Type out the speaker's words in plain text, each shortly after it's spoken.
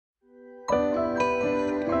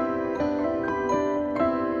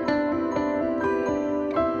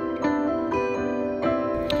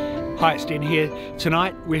Hi, it's Den here.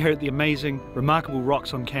 Tonight we're here at the amazing, remarkable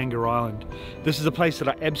rocks on Kangaroo Island. This is a place that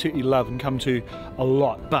I absolutely love and come to a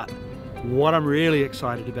lot, but what I'm really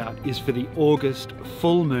excited about is for the August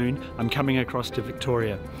full moon, I'm coming across to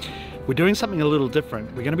Victoria. We're doing something a little different.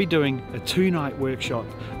 We're going to be doing a 2-night workshop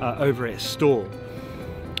over at Stawell.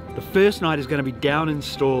 The first night is going to be down in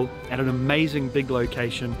Stawell at an amazing big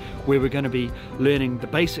location where we're going to be learning the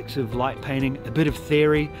basics of light painting, a bit of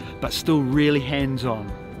theory, but still really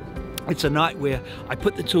hands-on. It's a night where I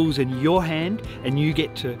put the tools in your hand and you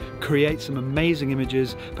get to create some amazing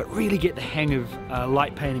images, but really get the hang of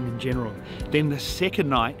light painting in general. Then the second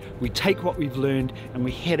night, we take what we've learned and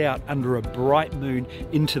we head out under a bright moon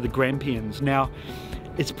into the Grampians. Now,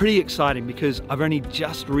 it's pretty exciting because I've only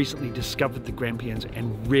just recently discovered the Grampians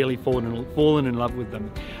and really fallen in love with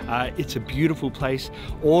them. It's a beautiful place.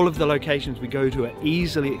 All of the locations we go to are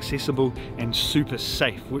easily accessible and super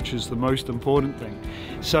safe, which is the most important thing.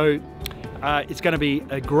 So it's going to be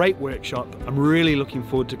a great workshop. I'm really looking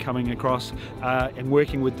forward to coming across and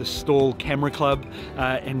working with the Stawell Camera Club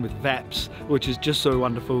and with VAPS, which is just so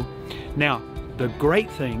wonderful. Now, the great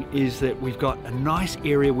thing is that we've got a nice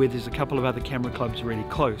area where there's a couple of other camera clubs really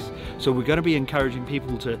close. So we're going to be encouraging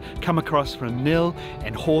people to come across from Nil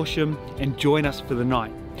and Horsham and join us for the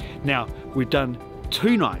night. Now, we've done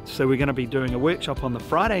 2 nights, so we're going to be doing a workshop on the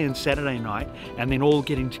Friday and Saturday night and then all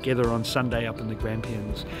getting together on Sunday up in the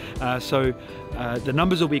Grampians. The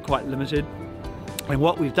numbers will be quite limited. And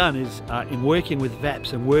what we've done is, in working with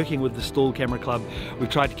VAPS and working with the Stawell Camera Club, we've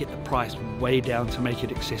tried to get the price way down to make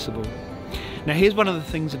it accessible. Now here's one of the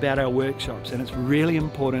things about our workshops, and it's really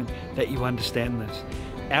important that you understand this.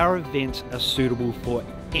 Our events are suitable for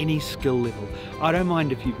any skill level. I don't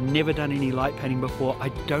mind if you've never done any light painting before. I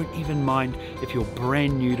don't even mind if you're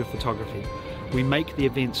brand new to photography. We make the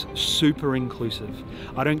events super inclusive.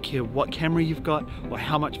 I don't care what camera you've got or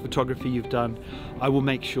how much photography you've done. I will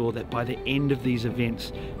make sure that by the end of these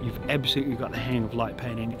events, you've absolutely got the hang of light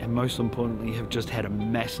painting and most importantly, have just had a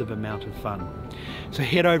massive amount of fun. So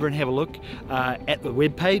head over and have a look at the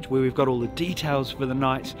webpage where we've got all the details for the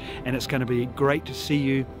nights, and it's going to be great to see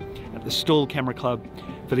you at the Stawell Camera Club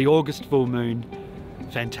for the August full moon.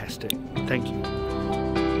 Fantastic. Thank you.